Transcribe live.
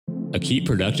a Keep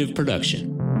Productive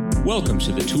production. Welcome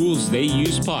to the Tools They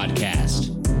Use podcast.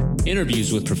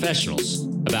 Interviews with professionals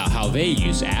about how they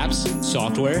use apps,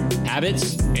 software,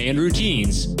 habits, and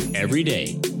routines every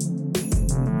day.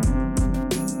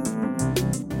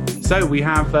 So we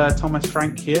have Thomas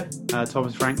Frank here.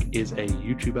 Thomas Frank is a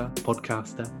YouTuber,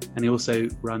 podcaster, and he also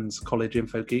runs College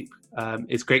Info Geek.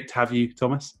 It's great to have you,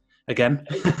 Thomas, again.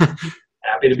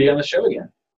 Happy to be on the show again.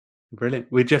 Brilliant.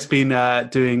 We've just been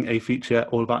doing a feature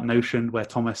all about Notion where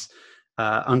Thomas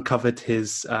uncovered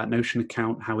his Notion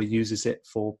account, how he uses it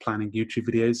for planning YouTube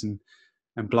videos,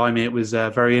 and blimey, it was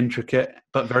very intricate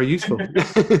but very useful.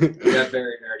 Yeah,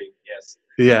 very nerdy, yes.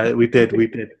 Yeah, we did.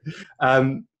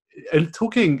 And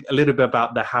talking a little bit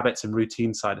about the habits and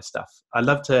routine side of stuff, I'd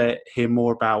love to hear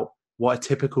more about what a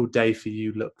typical day for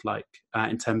you looked like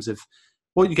in terms of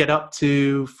what you get up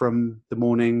to from the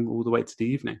morning all the way to the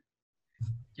evening.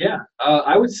 Yeah,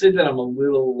 I would say that I'm a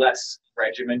little less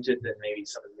regimented than maybe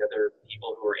some of the other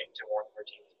people who are into morning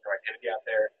routines and productivity out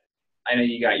there. I know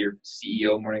you got your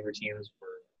CEO morning routines where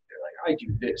they're like, I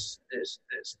do this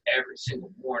every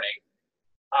single morning.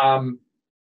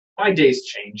 My days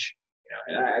change. You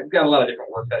know, and I've got a lot of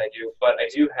different work that I do, but I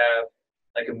do have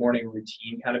like a morning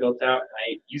routine kind of built out, and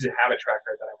I use a habit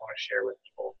tracker that I want to share with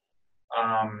people.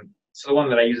 So the one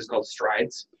that I use is called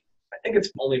Strides. I think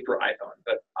it's only for iPhone,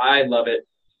 but I love it.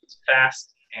 It's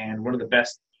fast, and one of the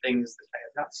best things that I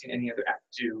have not seen any other app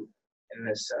do in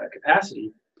this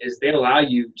capacity is they allow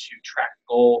you to track a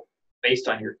goal based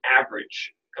on your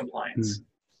average compliance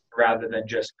rather than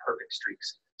just perfect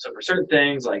streaks. So for certain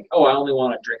things like, oh, I only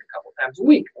want to drink a couple times a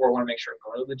week, or I want to make sure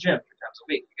I'm going to the gym 3 times a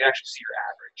week, you can actually see your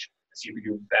average and see if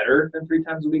you're doing better than 3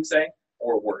 times a week, say,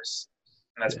 or worse.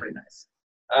 And that's pretty nice.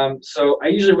 So I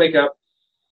usually wake up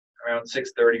around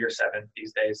 6:30 or 7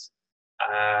 these days.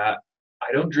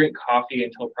 I don't drink coffee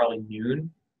until probably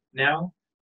noon now.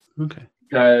 Okay.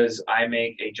 Because I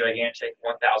make a gigantic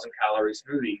 1,000 calorie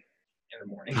smoothie in the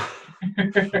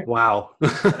morning. Wow.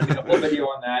 I made a whole video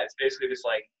on that. It's basically just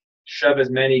like shove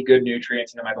as many good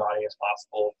nutrients into my body as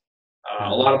possible. A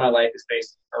lot of my life is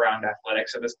based around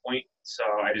athletics at this point, so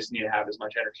I just need to have as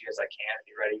much energy as I can to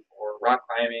be ready for rock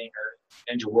climbing or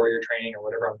Ninja Warrior training or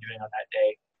whatever I'm doing on that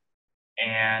day.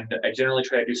 And I generally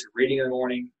try to do some reading in the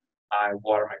morning. I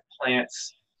water my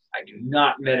plants. I do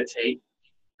not meditate.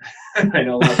 I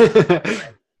know a lot of people do.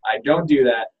 I don't do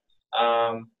that.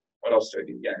 What else do I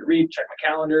do? Yeah, I read, check my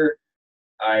calendar.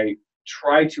 I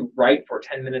try to write for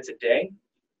 10 minutes a day,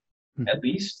 at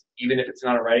least. Even if it's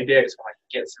not a writing day, I just want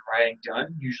to get some writing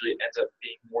done. Usually it ends up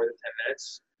being more than 10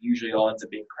 minutes. Usually it all ends up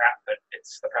being crap, but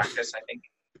it's the practice, I think.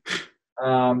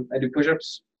 I do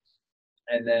push-ups.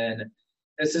 And then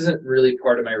this isn't really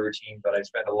part of my routine, but I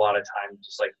spend a lot of time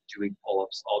just like doing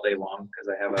pull-ups all day long because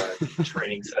I have a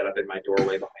training set up in my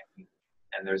doorway behind me.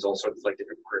 And there's all sorts of like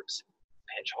different grips,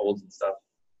 pinch holds and stuff.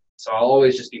 So I'll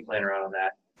always just be playing around on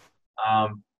that.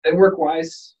 Then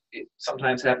work-wise, it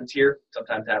sometimes happens here,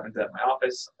 sometimes happens at my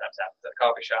office, sometimes happens at a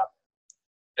coffee shop.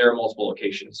 There are multiple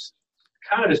locations,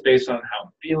 kind of just based on how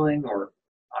I'm feeling. Or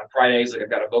on Fridays, like I've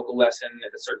got a vocal lesson in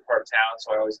a certain part of town,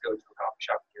 so I always go to a coffee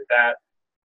shop to hear that.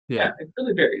 Yeah, it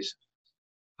really varies.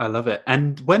 I love it.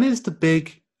 And when is the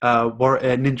big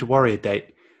Ninja Warrior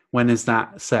date? When is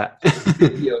that set?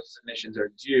 Video submissions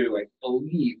are due, I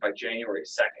believe, by January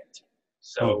 2nd.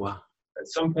 So at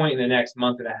some point in the next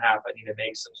month and a half, I need to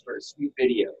make some sort of sweet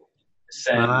video to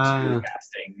send to the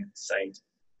casting site.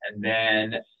 And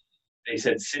then they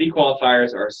said city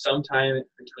qualifiers are sometime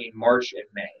between March and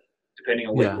May, depending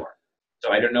on where you are.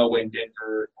 So I don't know when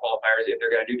Denver qualifiers, if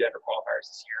they're going to do Denver qualifiers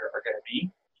this year, are going to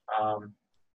be.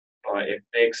 But if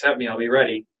they accept me, I'll be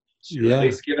ready to at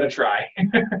least give it a try.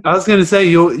 I was going to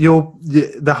say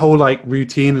the whole like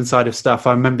routine and side of stuff.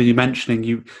 I remember you mentioning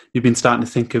you've been starting to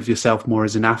think of yourself more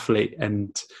as an athlete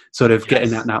and sort of getting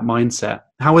that mindset.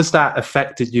 How has that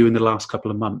affected you in the last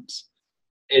couple of months?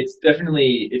 It's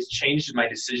changed my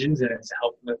decisions, and it's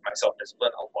helped with my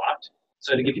self-discipline a lot.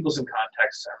 So to give people some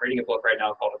context, I'm reading a book right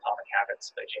now called Atomic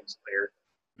Habits by James Clear.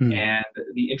 And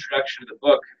the introduction of the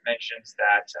book mentions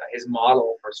that his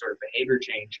model for sort of behavior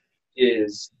change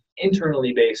is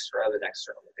internally based rather than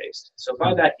externally based. So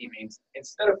by that, he means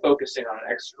instead of focusing on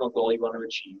an external goal you want to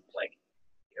achieve, like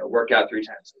work out 3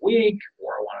 times a week,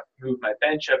 or I want to move my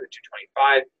bench up to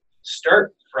 225,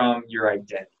 start from your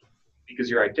identity. Because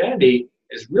your identity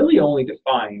is really only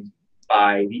defined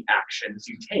by the actions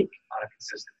you take on a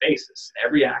consistent basis.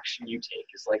 Every action you take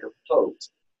is like a vote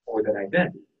for that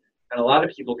identity. And a lot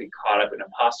of people get caught up in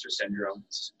imposter syndrome.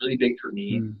 This is really big for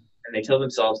me. And they tell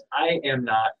themselves, I am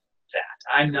not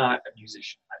that. I'm not a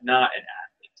musician. I'm not an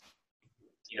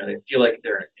athlete. They feel like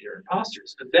they're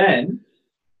imposters. But then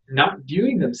not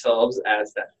viewing themselves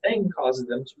as that thing causes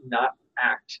them to not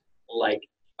act like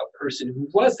a person who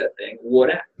was that thing would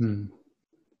act.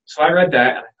 So I read that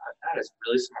and I thought, that is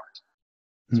really smart.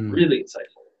 It's really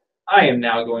insightful. I am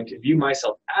now going to view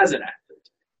myself as an athlete,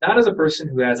 not as a person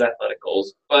who has athletic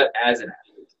goals, but as an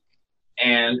athlete.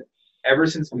 And ever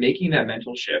since making that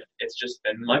mental shift, it's just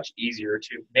been much easier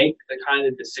to make the kind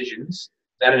of decisions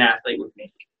that an athlete would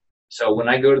make. So when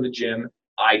I go to the gym,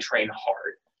 I train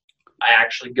hard. I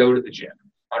actually go to the gym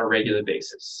on a regular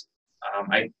basis.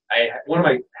 One of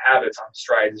my habits on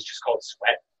Strides is just called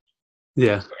sweat.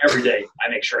 Yeah. So every day I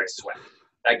make sure I sweat.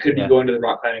 That could be going to the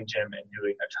rock climbing gym and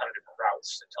doing a ton of different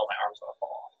routes until my arms want to fall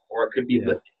off. Or it could be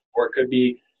lifting. Or it could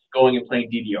be going and playing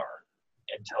DDR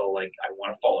until like I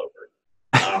want to fall over.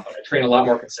 I train a lot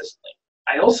more consistently.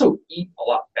 I also eat a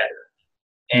lot better.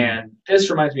 And this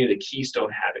reminds me of the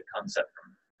Keystone Habit concept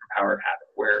from Power of Habit,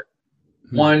 where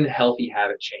one healthy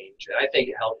habit change, and I think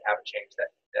a healthy habit change that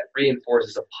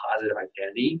reinforces a positive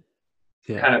identity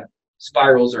kind of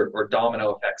spirals or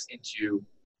domino effects into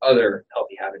other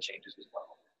healthy habit changes as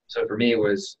well. So for me, it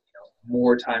was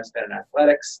more time spent in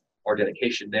athletics, more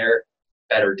dedication there,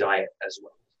 better diet as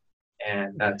well.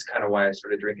 And that's kind of why I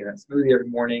started drinking that smoothie every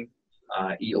morning,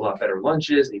 eat a lot better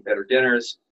lunches, eat better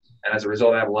dinners. And as a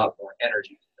result, I have a lot more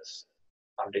energy for this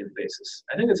on a daily basis.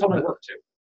 I think it's helped my work too.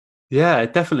 Yeah,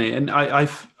 definitely. And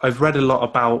I've read a lot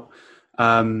about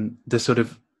the sort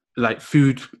of like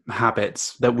food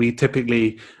habits that we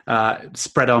typically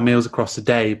spread our meals across the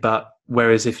day, but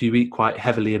whereas if you eat quite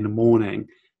heavily in the morning,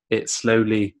 it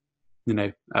slowly,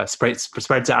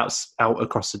 spreads out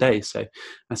across the day. So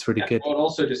that's really good. Well, it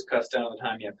also just cuts down on the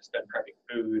time you have to spend prepping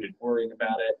food and worrying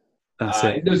about it. That's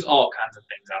it. There's all kinds of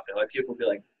things out there. Like people be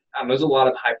like, there's a lot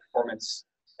of high performance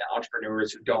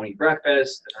entrepreneurs who don't eat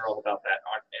breakfast and are all about that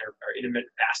or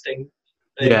intermittent fasting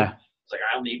thing. Yeah. It's like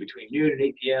I only eat between noon and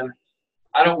 8 p.m.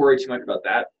 I don't worry too much about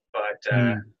that,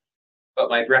 but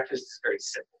my breakfast is very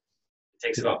simple. It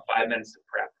takes about 5 minutes to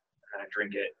prep, and then I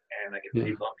drink it, and I can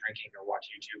read while I'm drinking or watch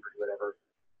YouTube or whatever,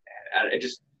 and it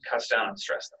just cuts down on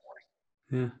stress in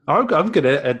the morning. Yeah, I'm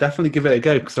gonna definitely give it a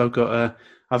go because I've got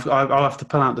I'll have to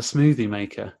pull out the smoothie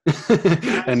maker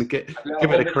and give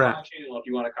it a crack. If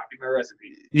you want to copy my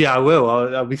recipe. Yeah, I will.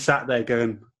 I'll be sat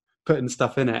there putting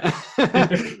stuff in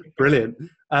it. Brilliant.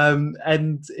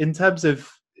 And in terms of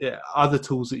other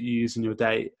tools that you use in your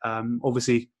day,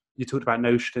 obviously you talked about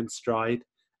Notion and Stride.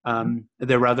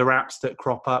 There are other apps that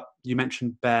crop up. You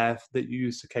mentioned Bear that you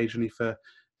use occasionally for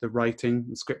the writing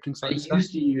and scripting side of stuff. I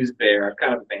used to use Bear. I've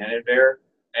kind of abandoned Bear.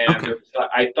 And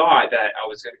I thought that I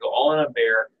was going to go all in on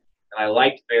Bear, and I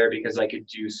liked Bear because I could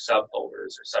do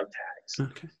subfolders or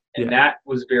subtags. Okay. And that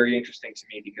was very interesting to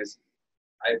me because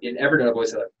in Evernote, I've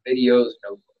always had a videos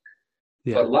notebook.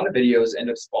 Yeah. But a lot of videos end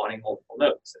up spawning multiple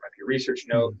notes. There might be a research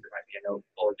note. There might be a note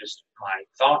full of just my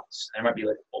thoughts. And there might be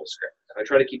like a full script. If I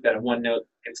try to keep that in one note,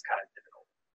 it's kind of difficult.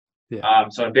 Yeah.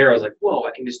 So in Bear, I was like, whoa,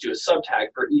 I can just do a subtag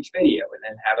for each video and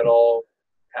then have it all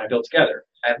kind of built together.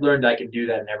 I've learned I can do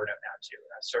that in Evernote now too.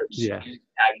 And I started just using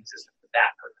the tagging system for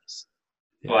that purpose.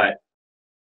 Yeah. But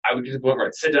I would just go over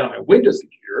and sit down on my Windows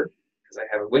computer because I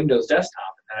have a Windows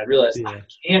desktop, and I realized I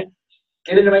can't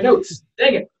get into my notes.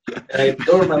 Dang it. And I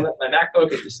go over my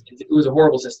MacBook, it was a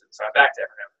horrible system, so I'm back to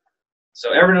Evernote.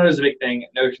 So Evernote is a big thing.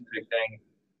 Notion's a big thing.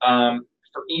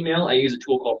 For email, I use a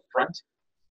tool called Front.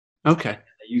 Okay.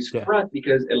 I use Front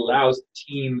because it allows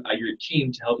your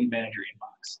team to help you manage your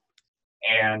inbox.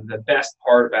 And the best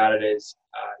part about it is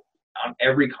on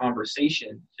every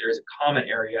conversation, there's a comment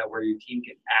area where your team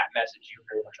can message you,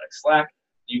 very much like Slack.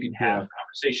 You can have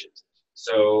conversations.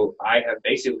 So I have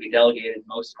basically delegated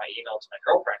most of my email to my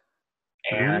girlfriend.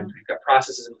 And we've got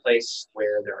processes in place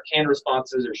where there are canned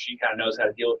responses, or she kind of knows how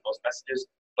to deal with most messages.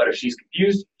 But if she's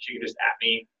confused, she can just at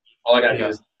me. All I got to do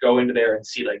is go into there and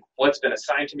see like what's been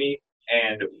assigned to me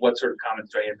and what sort of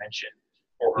comments do I need to mention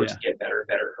for her to get better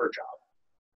at her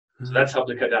job. So that's helped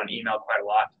to cut down email quite a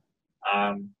lot.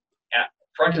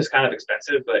 Front is kind of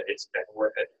expensive, but it's been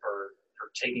worth it for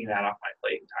taking that off my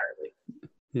plate entirely.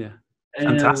 Yeah.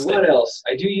 And fantastic. What else?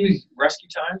 I do use Rescue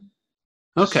Time.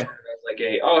 Okay. Sort of like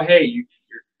hey, you're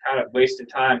kind of wasting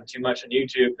time too much on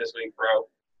YouTube this week, bro.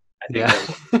 I think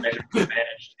Measure to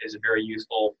Managed is a very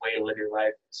useful way to live your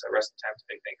life. So Rescue Time is a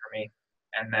big thing for me.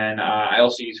 And then I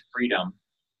also use Freedom,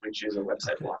 which is a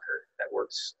website blocker that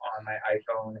works on my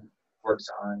iPhone and works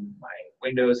on my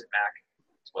Windows and Mac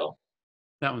as well.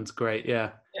 That one's great,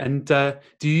 yeah. And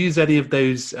do you use any of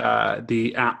those,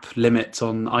 the app limits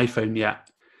on iPhone yet?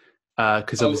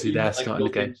 Because obviously they're starting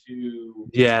to go.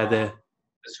 The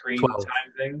screen 12. time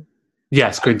thing.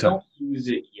 Yeah, screen time. I don't use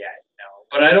it yet, no.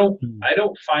 But I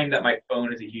don't find that my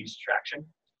phone is a huge distraction.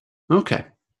 Okay.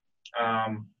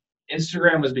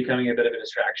 Instagram was becoming a bit of a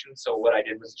distraction, so what I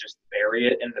did was just bury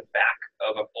it in the back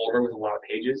of a folder with a lot of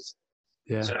pages.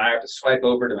 Yeah. So now I have to swipe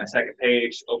over to my second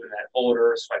page, open that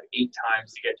folder, swipe 8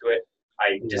 times to get to it.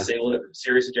 I disable it from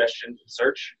Siri suggestions and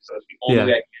search, so it's the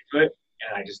only way I can get to it,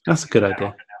 and I just that's a good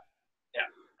idea.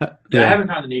 I haven't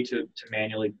found the need to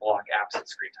manually block apps and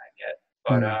screen time yet,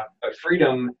 but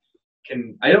Freedom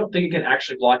I don't think it can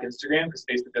actually block Instagram because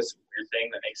Facebook does some weird thing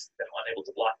that makes them unable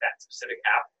to block that specific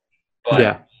app.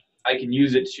 But I can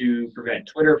use it to prevent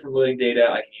Twitter from loading data.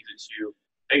 I can use it to,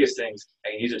 biggest things, I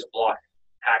can use it to block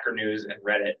Hacker News and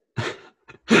Reddit.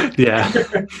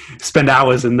 Spend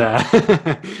hours in there.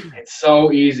 It's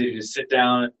so easy to just sit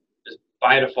down, just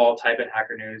by default type in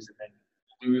Hacker News, and then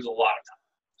lose a lot of time.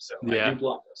 So I do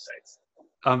block those sites.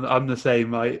 I'm the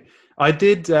same. I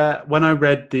did when I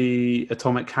read the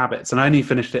Atomic Habits, and I only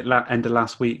finished it end of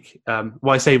last week.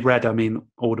 I say read, I mean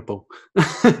Audible.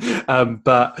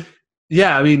 But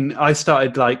yeah, I mean, I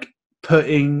started like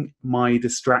putting my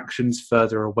distractions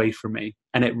further away from me,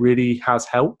 and it really has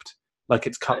helped. Like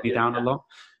it's cut me down a lot.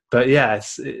 But yeah,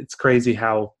 it's crazy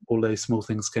how all those small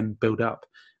things can build up.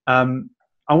 I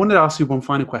wanted to ask you one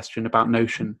final question about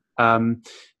Notion. In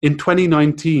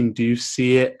 2019, do you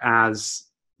see it as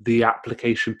the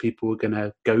application people are going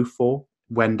to go for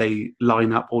when they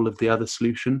line up all of the other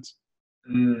solutions?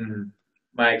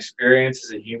 My experience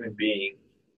as a human being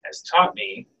has taught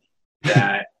me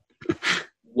that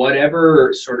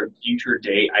whatever sort of future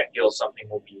date I feel something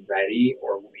will be ready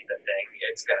or will be the thing,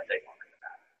 it's going to take longer than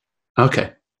that.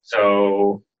 Okay.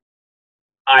 So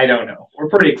I don't know. We're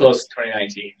pretty close to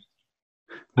 2019.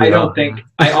 I don't think,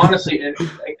 I honestly,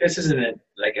 like this isn't a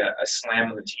slam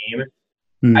on the team.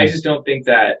 I just don't think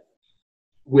that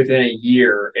within a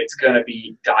year it's going to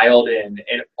be dialed in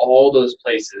all those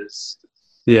places.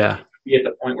 Yeah. Be at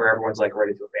the point where everyone's like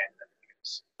ready to abandon them.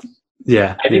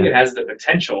 Yeah. I think it has the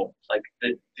potential, like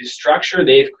the structure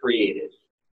they've created,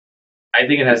 I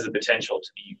think it has the potential to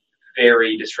be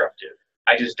very disruptive.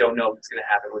 I just don't know if it's going to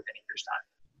happen within a year's time.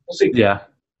 We'll see. Yeah.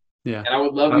 Yeah. And I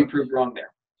would love to be proved wrong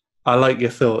there. I like your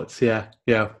thoughts. Yeah.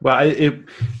 Well,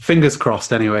 fingers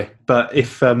crossed anyway. But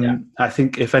if I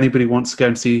think if anybody wants to go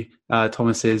and see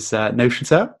Thomas's Notion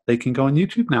setup, they can go on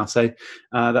YouTube now. So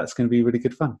that's going to be really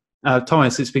good fun.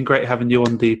 Thomas, it's been great having you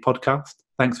on the podcast.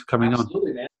 Thanks for coming on.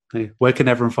 Absolutely, man. Hey, where can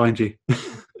everyone find you?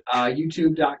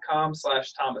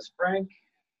 YouTube.com/Thomas Frank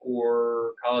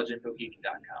or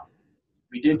collegeinfogeek.com.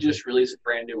 We did just release a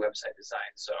brand new website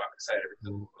design, so I'm excited to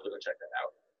go check that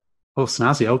out. Oh,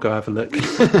 snazzy. I'll go have a look.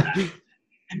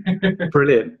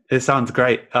 Brilliant. It sounds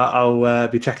great. I'll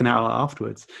be checking it out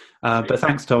afterwards. But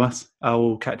thanks, Thomas. I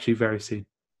will catch you very soon.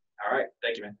 All right.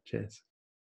 Thank you, man. Cheers.